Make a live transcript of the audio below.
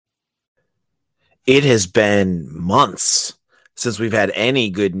It has been months since we've had any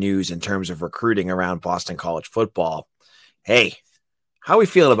good news in terms of recruiting around Boston College football. Hey, how are we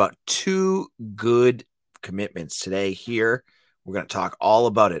feeling about two good commitments today here? We're going to talk all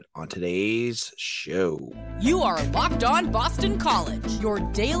about it on today's show. You are Locked On Boston College, your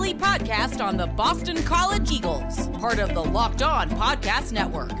daily podcast on the Boston College Eagles, part of the Locked On Podcast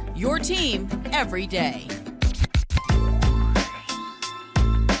Network, your team every day.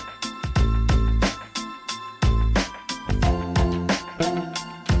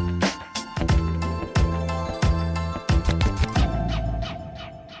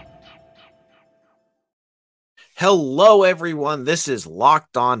 Hello, everyone. This is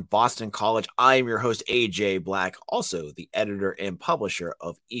Locked On Boston College. I am your host, AJ Black, also the editor and publisher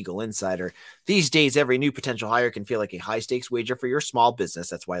of Eagle Insider. These days, every new potential hire can feel like a high-stakes wager for your small business.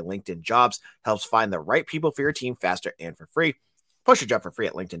 That's why LinkedIn Jobs helps find the right people for your team faster and for free. Post your job for free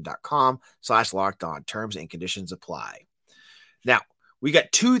at linkedin.com/lockedon. Terms and conditions apply. Now, we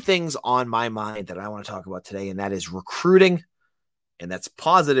got two things on my mind that I want to talk about today, and that is recruiting, and that's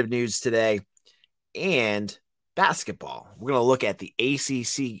positive news today, and basketball. We're going to look at the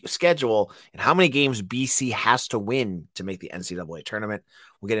ACC schedule and how many games BC has to win to make the NCAA tournament.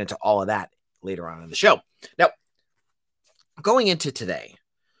 We'll get into all of that later on in the show. Now, going into today,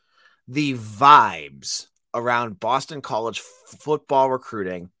 the vibes around Boston College football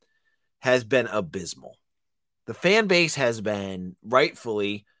recruiting has been abysmal. The fan base has been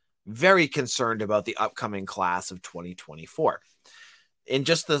rightfully very concerned about the upcoming class of 2024. In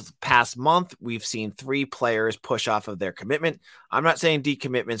just the past month, we've seen 3 players push off of their commitment. I'm not saying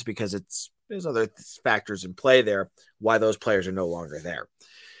decommitments because there's other factors in play there why those players are no longer there.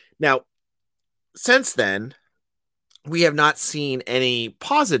 Now, since then, we have not seen any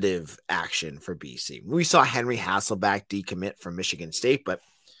positive action for BC. We saw Henry Hasselback decommit from Michigan State, but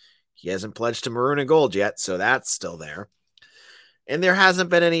he hasn't pledged to maroon and gold yet, so that's still there. And there hasn't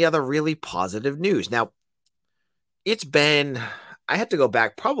been any other really positive news. Now, I had to go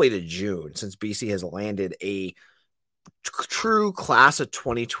back probably to June since BC has landed a true class of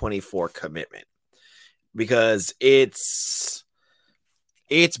 2024 commitment because it's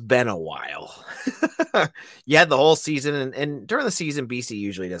been a while. You had the whole season, and during the season, BC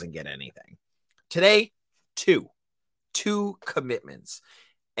usually doesn't get anything. Today, two commitments.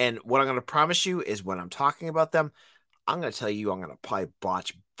 And what I'm going to promise you is when I'm talking about them, I'm going to tell you I'm going to probably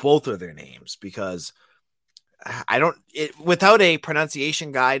botch both of their names because without a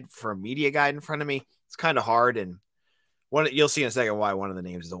pronunciation guide for a media guide in front of me, it's kind of hard. And you'll see in a second why one of the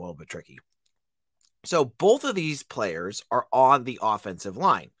names is a little bit tricky. So both of these players are on the offensive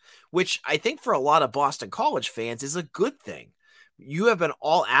line, which I think for a lot of Boston College fans is a good thing. You have been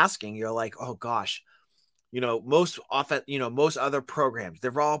all asking, you're like, oh gosh, most other programs,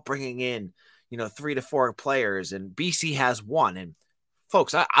 they're all bringing in, 3 to 4 players and BC has one. And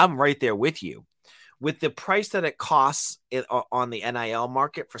folks, I'm right there with you. With the price that it costs on the NIL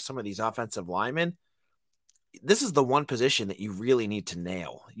market for some of these offensive linemen, this is the one position that you really need to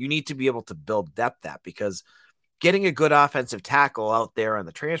nail. You need to be able to build depth at because getting a good offensive tackle out there on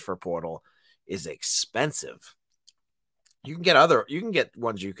the transfer portal is expensive. You can get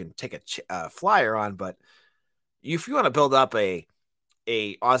ones you can take a flyer on, but if you want to build up a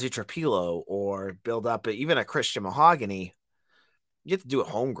Ozzie Trapilo or build up even a Christian Mahogany, you have to do it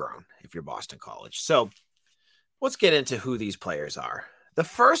homegrown if you're Boston College. So let's get into who these players are. The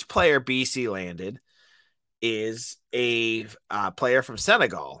first player BC landed is a player from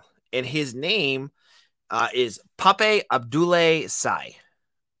Senegal, and his name is Pape Abdoulaye Sy.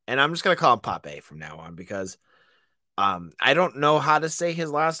 And I'm just going to call him Pape from now on because I don't know how to say his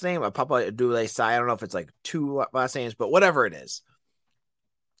last name. Pape Abdoulaye Sy. I don't know if it's like 2 last names, but whatever it is.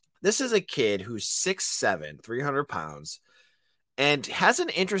 This is a kid who's 6'7", 300 pounds, and has an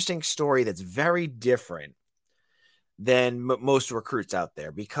interesting story that's very different than most recruits out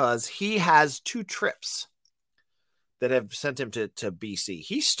there because he has 2 trips that have sent him to BC.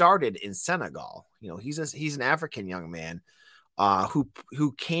 He started in Senegal. He's an African young man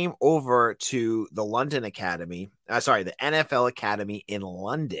who came over to the London Academy. The NFL Academy in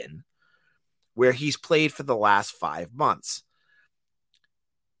London, where he's played for the last 5 months.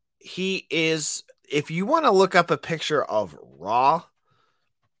 He is, if you want to look up a picture of raw,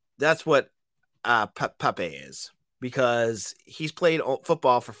 that's what Pape is, because he's played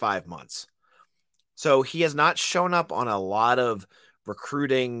football for 5 months. So he has not shown up on a lot of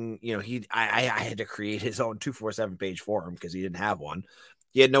recruiting. I had to create his own 247 page for him because he didn't have one.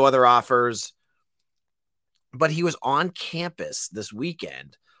 He had no other offers, but he was on campus this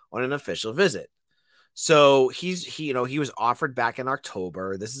weekend on an official visit. So he was offered back in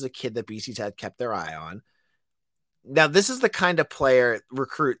October. This is a kid that BC's had kept their eye on. Now, this is the kind of player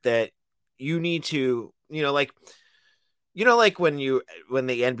recruit that you need to, like when the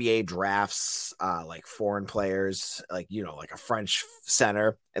NBA drafts like foreign players, like like a French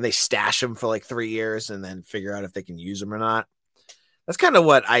center, and they stash them for like 3 years and then figure out if they can use them or not. That's kind of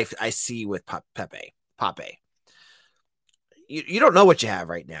what I see with Pape. You don't know what you have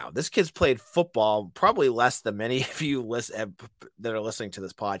right now. This kid's played football probably less than many of you that are listening to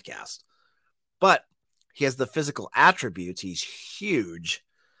this podcast, but he has the physical attributes. He's huge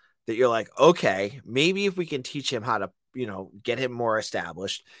that you're like, okay, maybe if we can teach him how to, get him more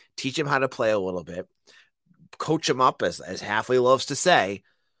established, teach him how to play a little bit, coach him up, as Halfley loves to say,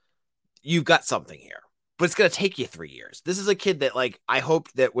 you've got something here. But it's going to take you 3 years. This is a kid that, like, I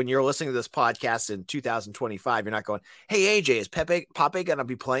hope that when you're listening to this podcast in 2025, you're not going, hey, AJ, is Pape going to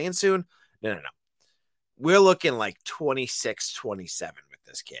be playing soon? No. We're looking like 26, 27 with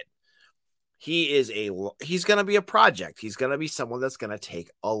this kid. He's going to be a project. He's going to be someone that's going to take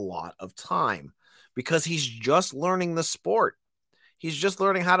a lot of time because he's just learning the sport. He's just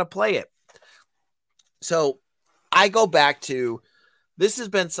learning how to play it. So I go back to, this has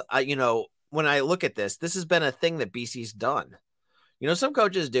been, when I look at this has been a thing that BC's done. Some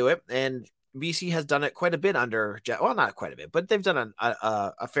coaches do it, and BC has done it quite a bit under, well, not quite a bit, but they've done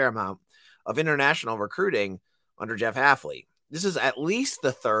a fair amount of international recruiting under Jeff Halfley. This is at least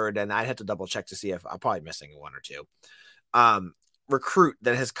the third, and I'd have to double check to see if I'm probably missing one or two, recruit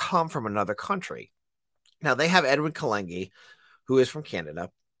that has come from another country. Now, they have Edwin Kalengi, who is from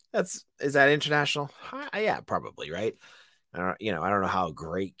Canada. Is that international? Yeah, probably, right? I don't know how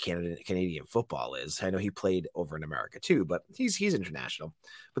great Canadian football is. I know he played over in America too, but he's international.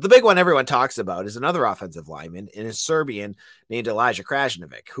 But the big one everyone talks about is another offensive lineman, and is Serbian named Elijah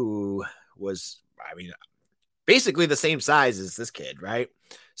Krajinovic, who was, basically the same size as this kid, right?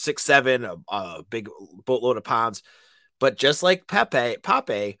 6'7", a big boatload of pounds. But just like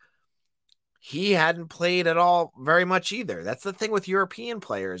Pape, he hadn't played at all very much either. That's the thing with European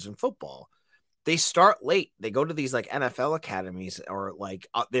players in football. They start late. They go to these like NFL academies, or like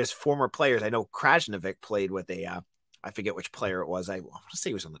there's former players. I know Krajinovic played with I forget which player it was. I want to say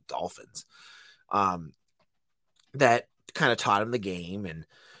he was on the Dolphins. That kind of taught him the game. And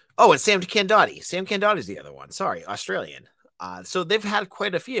Sam Candotti. Sam Candotti's the other one. Sorry, Australian. So they've had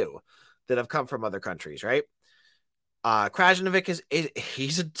quite a few that have come from other countries, right? Krajinovic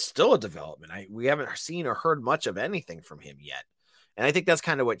he's still a development. We haven't seen or heard much of anything from him yet. And I think that's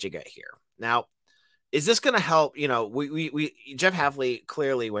kind of what you get here. Now, is this going to help? Jeff Halfley,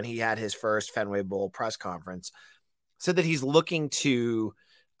 clearly, when he had his first Fenway Bowl press conference, said that he's looking to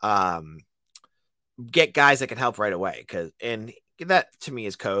get guys that can help right away. And that to me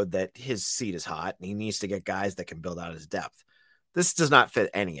is code that his seat is hot and he needs to get guys that can build out his depth. This does not fit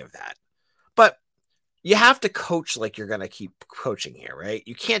any of that. But you have to coach like you're going to keep coaching here, right?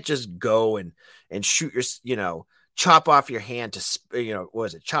 You can't just go and shoot your, chop off your hand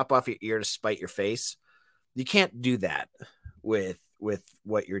to, chop off your ear to spite your face. You can't do that with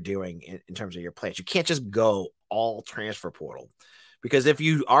what you're doing in terms of your plans. You can't just go all transfer portal, because if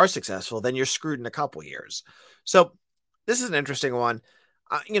you are successful, then you're screwed in a couple years. So this is an interesting one.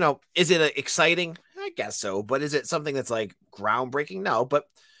 Is it exciting? I guess so. But is it something that's like groundbreaking? No, but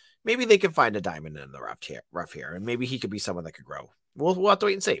maybe they can find a diamond in the rough here, and maybe he could be someone that could grow. We'll have to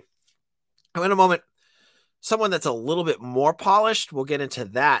wait and see. In a moment, someone that's a little bit more polished, we'll get into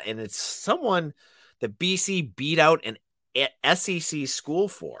that. And it's someone that BC beat out an SEC school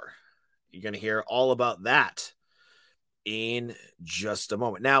for. You're going to hear all about that in just a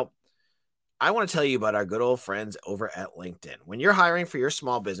moment. Now, I want to tell you about our good old friends over at LinkedIn. When you're hiring for your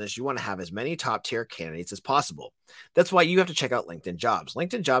small business, you want to have as many top-tier candidates as possible. That's why you have to check out LinkedIn Jobs.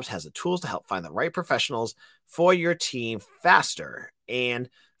 LinkedIn Jobs has the tools to help find the right professionals for your team faster and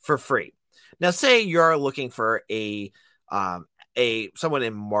for free. Now, say you're looking for someone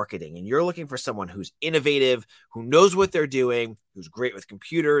in marketing, and you're looking for someone who's innovative, who knows what they're doing, who's great with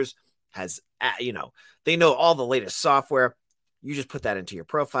computers, they know all the latest software. You just put that into your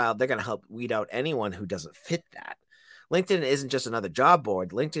profile. They're going to help weed out anyone who doesn't fit that. LinkedIn isn't just another job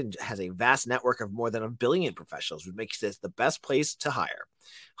board. LinkedIn has a vast network of more than 1 billion professionals, which makes this the best place to hire.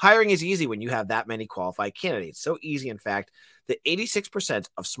 Hiring is easy when you have that many qualified candidates. So easy, in fact, that 86%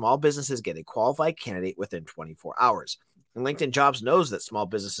 of small businesses get a qualified candidate within 24 hours. And LinkedIn Jobs knows that small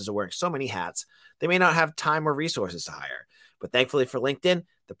businesses are wearing so many hats, they may not have time or resources to hire. But thankfully for LinkedIn,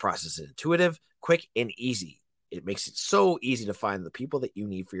 the process is intuitive, quick, and easy. It makes it so easy to find the people that you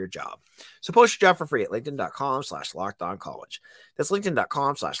need for your job. So post your job for free at linkedin.com/lockedoncollege. That's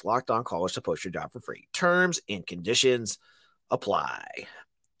linkedin.com/lockedoncollege to post your job for free. Terms and conditions apply.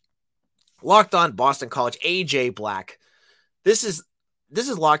 Locked On Boston College, AJ Black. This is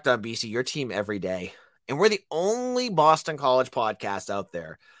Locked On BC, your team every day. And we're the only Boston College podcast out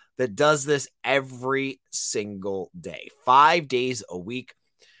there that does this every single day, 5 days a week.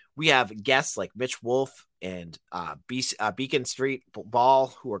 We have guests like Mitch Wolf and Beacon Street Ball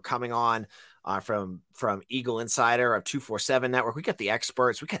who are coming on from Eagle Insider of 247 Network. We got the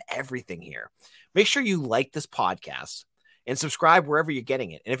experts. We got everything here. Make sure you like this podcast and subscribe wherever you're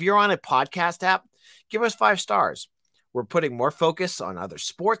getting it. And if you're on a podcast app, give us 5 stars. We're putting more focus on other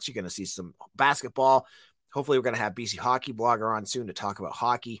sports. You're going to see some basketball. Hopefully, we're going to have BC Hockey Blogger on soon to talk about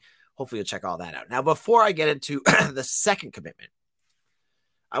hockey. Hopefully, you'll check all that out. Now, before I get into the second commitment,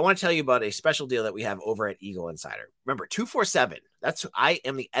 I want to tell you about a special deal that we have over at Eagle Insider. Remember, 247. I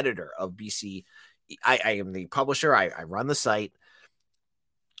am the editor of BC. I am the publisher. I run the site.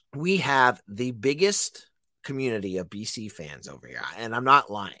 We have the biggest community of BC fans over here. And I'm not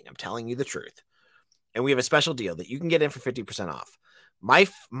lying. I'm telling you the truth. And we have a special deal that you can get in for 50% off. My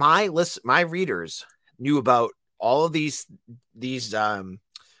readers knew about all of these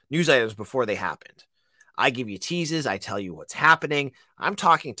news items before they happened. I give you teases. I tell you what's happening. I'm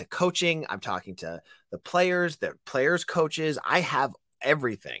talking to coaching. I'm talking to the players coaches. I have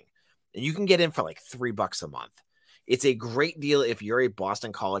everything. And you can get in for like $3 a month. It's a great deal if you're a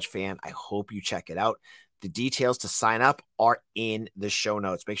Boston College fan. I hope you check it out. The details to sign up are in the show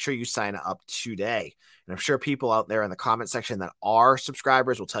notes. Make sure you sign up today. And I'm sure people out there in the comment section that are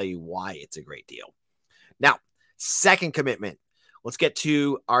subscribers will tell you why it's a great deal. Now, second commitment. Let's get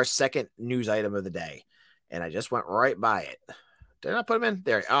to our second news item of the day. And I just went right by it. Did I not put him in?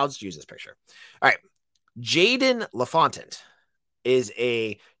 There, I'll just use this picture. All right. Jaden LaFontant is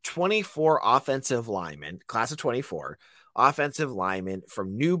a 24 offensive lineman, class of 24, offensive lineman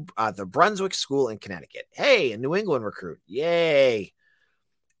from the Brunswick School in Connecticut. Hey, a New England recruit. Yay.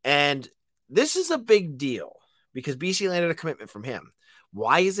 And this is a big deal because BC landed a commitment from him.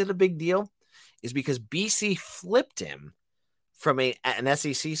 Why is it a big deal? Is because BC flipped him from an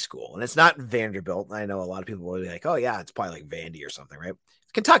SEC school. And it's not Vanderbilt. I know a lot of people will be like, oh, yeah, it's probably like Vandy or something, right?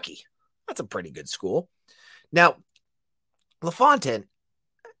 It's Kentucky. That's a pretty good school. Now, LaFontaine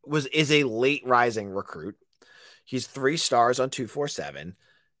is a late rising recruit. He's 3 stars on 247.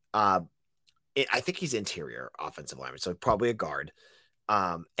 I think he's interior offensive lineman, so probably a guard.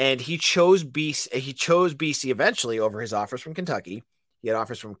 And he chose BC. He chose BC eventually over his offers from Kentucky. He had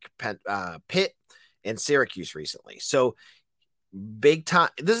offers from Pitt and Syracuse recently. So big time.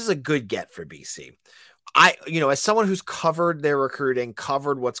 This is a good get for BC. As someone who's covered their recruiting,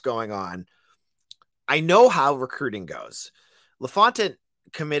 covered what's going on, I know how recruiting goes. LaFontaine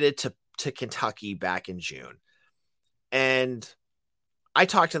committed to Kentucky back in June. And I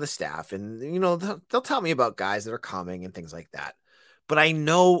talked to the staff and, they'll tell me about guys that are coming and things like that. But I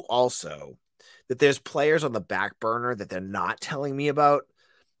know also that there's players on the back burner that they're not telling me about.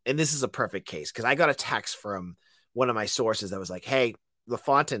 And this is a perfect case because I got a text from one of my sources that was like, hey,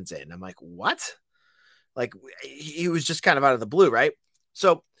 LaFontaine's in. I'm like, what? Like, he was just kind of out of the blue, right?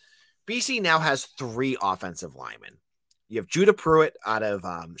 So BC now has 3 offensive linemen. You have Judah Pruitt out of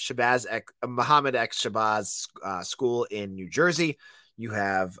Muhammad X. Shabazz school in New Jersey. You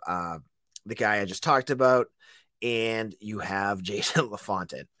have the guy I just talked about, and you have Jason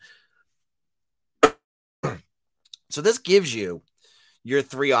LaFontaine. So this gives you your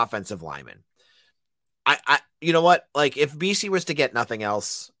 3 offensive linemen. You know what? Like, if BC was to get nothing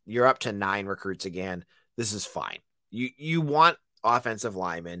else, you're up to 9 recruits again. This is fine. You want offensive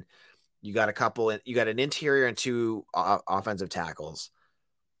linemen. You got an interior and 2 offensive tackles.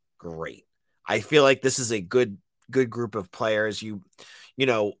 Great. I feel like this is a good group of players.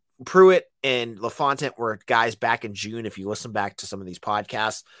 Pruitt and LaFontaine were guys back in June. If you listen back to some of these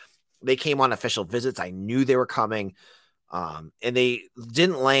podcasts, they came on official visits. I knew they were coming. And they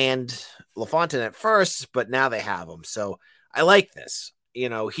didn't land LaFontaine at first, but now they have him. So I like this.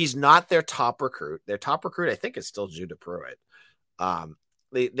 He's not their top recruit. Their top recruit, I think, is still Judah Pruitt.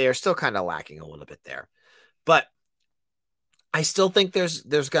 They're still kind of lacking a little bit there. But I still think there's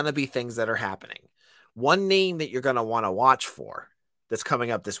going to be things that are happening. One name that you're going to want to watch for that's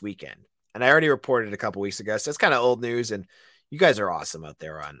coming up this weekend, and I already reported a couple weeks ago, so it's kind of old news, and you guys are awesome out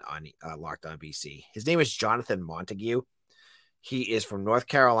there on Locked On BC. His name is Jonathan Montague. He is from North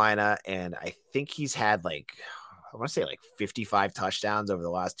Carolina, and I think he's had 55 touchdowns over the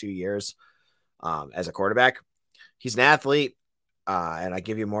last 2 years as a quarterback. He's an athlete, and I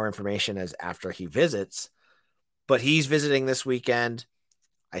give you more information after he visits. but he's visiting this weekend.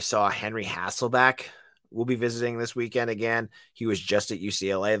 I saw Henry Hasselback will be visiting this weekend again. He was just at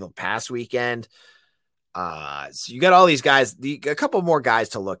UCLA the past weekend. So you got all these guys, a couple more guys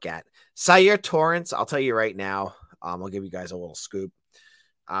to look at. Syer Torrance, I'll tell you right now. I'll give you guys a little scoop.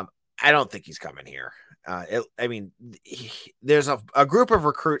 I don't think he's coming here. There's a group of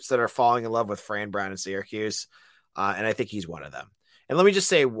recruits that are falling in love with Fran Brown in Syracuse, and I think he's one of them. And let me just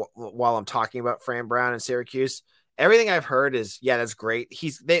say, while I'm talking about Fran Brown in Syracuse, everything I've heard is, yeah, that's great.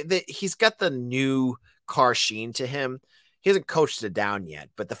 He's got the new car sheen to him. He hasn't coached it down yet,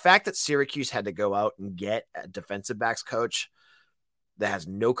 but the fact that Syracuse had to go out and get a defensive backs coach that has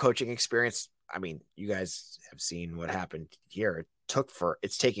no coaching experience. I mean, you guys have seen what happened here.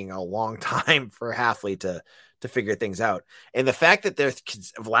 It's taking a long time for Hafley to figure things out. And the fact that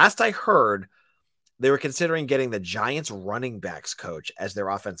last I heard, they were considering getting the Giants running backs coach as their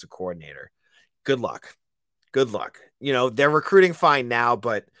offensive coordinator. Good luck. They're recruiting fine now,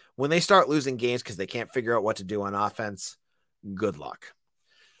 but when they start losing games because they can't figure out what to do on offense, good luck.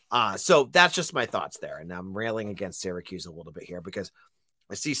 So that's just my thoughts there. And I'm railing against Syracuse a little bit here because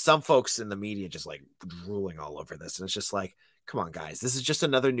I see some folks in the media just like drooling all over this. And it's just like, come on, guys, this is just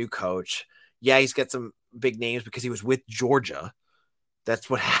another new coach. Yeah, he's got some big names because he was with Georgia. That's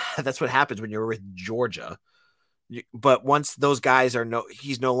what happens when you're with Georgia. But once those guys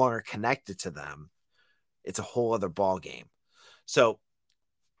he's no longer connected to them, it's a whole other ball game. So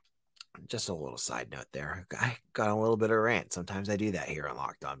just a little side note there. I got a little bit of a rant. Sometimes I do that here on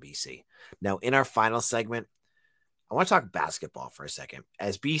Locked On BC. Now, in our final segment, I want to talk basketball for a second.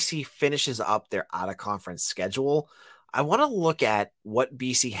 As BC finishes up their out-of-conference schedule, I want to look at what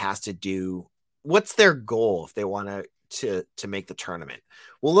BC has to do. What's their goal if they want to make the tournament?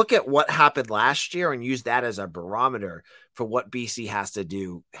 We'll look at what happened last year and use that as a barometer for what BC has to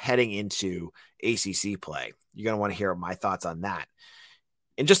do heading into ACC play. You're going to want to hear my thoughts on that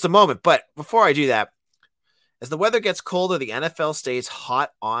in just a moment. But before I do that, as the weather gets colder, the NFL stays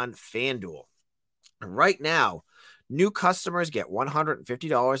hot on FanDuel. And right now, new customers get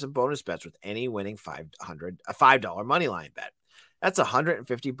 $150 in bonus bets with any winning a $5 money line bet. That's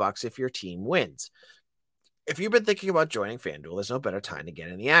 $150 if your team wins. If you've been thinking about joining FanDuel, there's no better time to get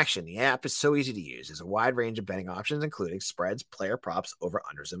in the action. The app is so easy to use. There's a wide range of betting options, including spreads, player props,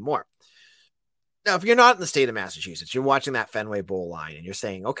 over-unders, and more. Now, if you're not in the state of Massachusetts, you're watching that Fenway Bowl line, and you're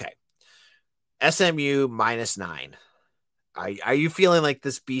saying, okay, SMU -9. Are you feeling like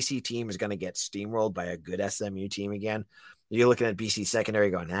this BC team is going to get steamrolled by a good SMU team again? You're looking at BC secondary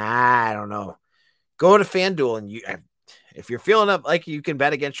going, I don't know. Go to FanDuel, and if you're feeling up like you can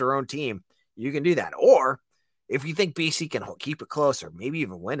bet against your own team, you can do that. Or if you think BC can keep it close or maybe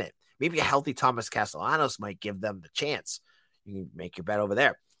even win it, maybe a healthy Thomas Castellanos might give them the chance. You can make your bet over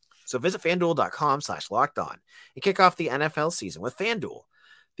there. So visit FanDuel.com/lockedon and kick off the NFL season with FanDuel,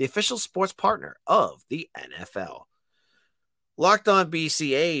 the official sports partner of the NFL. Locked On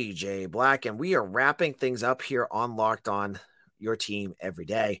BC, AJ Black, and we are wrapping things up here on Locked On, your team every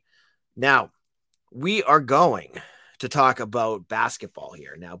day. Now, we are going to talk about basketball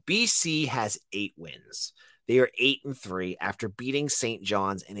here. Now, BC has 8 wins. They are 8-3 after beating St.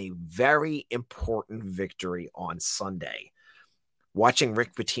 John's in a very important victory on Sunday. Watching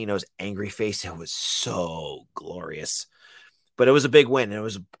Rick Pitino's angry face, it was so glorious. But it was a big win, and it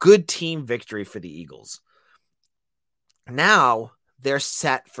was a good team victory for the Eagles. Now they're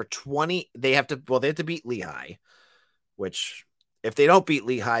set for 20. They have to beat Lehigh, which if they don't beat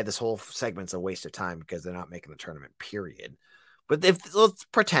Lehigh, this whole segment's a waste of time because they're not making the tournament, period. But let's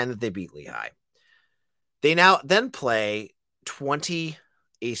pretend that they beat Lehigh. They now then play 20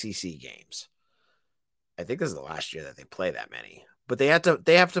 ACC games. I think this is the last year that they play that many, but they have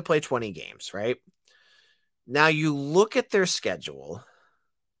to play 20 games, right? Now you look at their schedule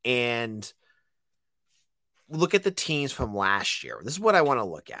and look at the teams from last year. This is what I want to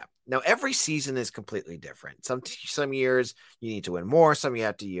look at. Now, every season is completely different. Some years you need to win more. Some you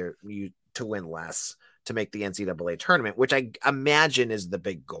have to win less to make the NCAA tournament, which I imagine is the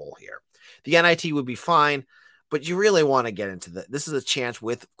big goal here. The NIT would be fine, but you really want to get into this is a chance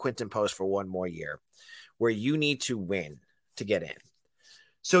with Quinton Post for one more year where you need to win to get in.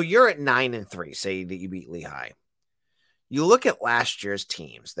 So you're at 9-3, say that you beat Lehigh. You look at last year's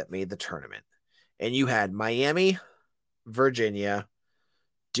teams that made the tournament, and you had Miami, Virginia,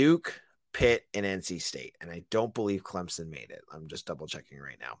 Duke, Pitt, and NC State. And I don't believe Clemson made it. I'm just double checking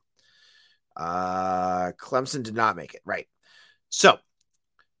right now. Clemson did not make it. Right. So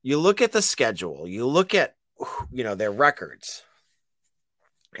you look at the schedule, you look at, their records,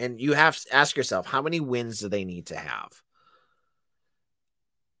 and you have to ask yourself, how many wins do they need to have?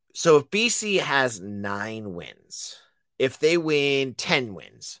 So if BC has 9 wins, if they win 10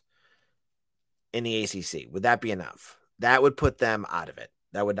 wins in the ACC, would that be enough? That would put them out of it.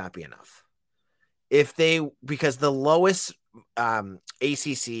 That would not be enough. Because the lowest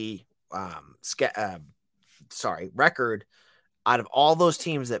ACC record out of all those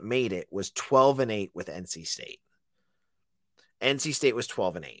teams that made it was 12-8 with NC State. NC State was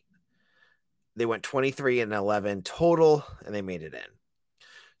 12-8. They went 23-11 total, and they made it in.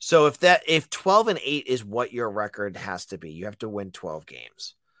 So if 12-8 is what your record has to be, you have to win 12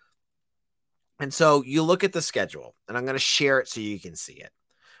 games. And so you look at the schedule, and I'm going to share it so you can see it,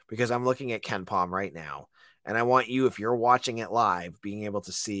 because I'm looking at Ken Palm right now, and I want you, if you're watching it live, being able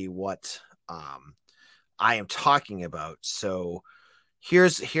to see what I am talking about. So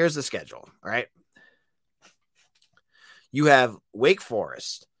here's the schedule. All right. You have Wake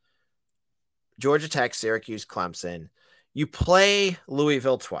Forest, Georgia Tech, Syracuse, Clemson. You play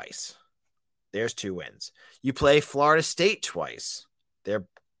Louisville twice. There's 2 wins. You play Florida State twice. They're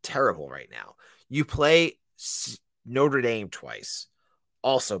terrible right now. You play Notre Dame twice.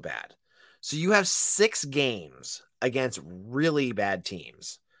 Also bad. So you have 6 games against really bad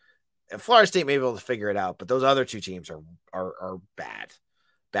teams. And Florida State may be able to figure it out, but those other 2 teams are bad.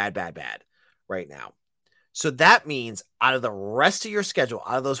 Bad right now. So that means out of the rest of your schedule,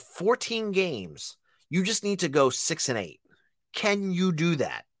 out of those 14 games, you just need to go 6-8. Can you do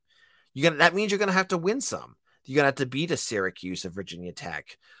that? That means you're going to have to win some. You're going to have to beat a Syracuse, a Virginia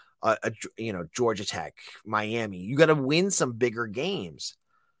Tech, Georgia Tech, Miami. You got to win some bigger games.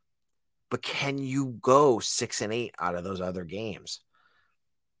 But can you go 6-8 out of those other games?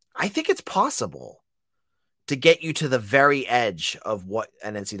 I think it's possible to get you to the very edge of what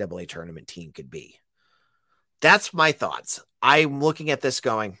an NCAA tournament team could be. That's my thoughts. I'm looking at this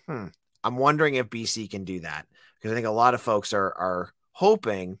going, I'm wondering if BC can do that, because I think a lot of folks are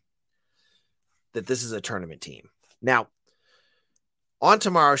hoping that this is a tournament team. Now, on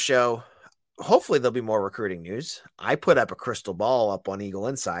tomorrow's show, hopefully there'll be more recruiting news. I put up a crystal ball up on Eagle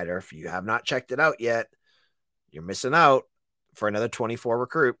Insider. If you have not checked it out yet, you're missing out for another 24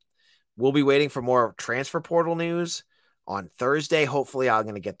 recruit. We'll be waiting for more transfer portal news on Thursday. Hopefully I'm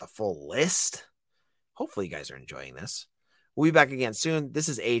going to get the full list. Hopefully you guys are enjoying this. We'll be back again soon. This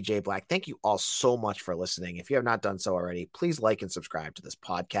is AJ Black. Thank you all so much for listening. If you have not done so already, please like and subscribe to this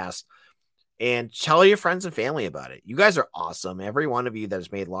podcast and tell your friends and family about it. You guys are awesome. Every one of you that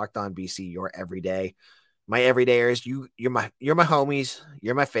has made Locked On BC your everyday. My everydayers, you're my homies.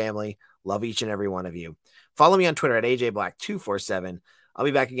 You're my family. Love each and every one of you. Follow me on Twitter at AJBlack247. I'll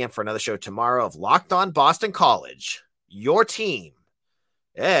be back again for another show tomorrow of Locked On Boston College. Your team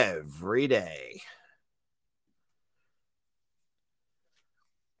every day.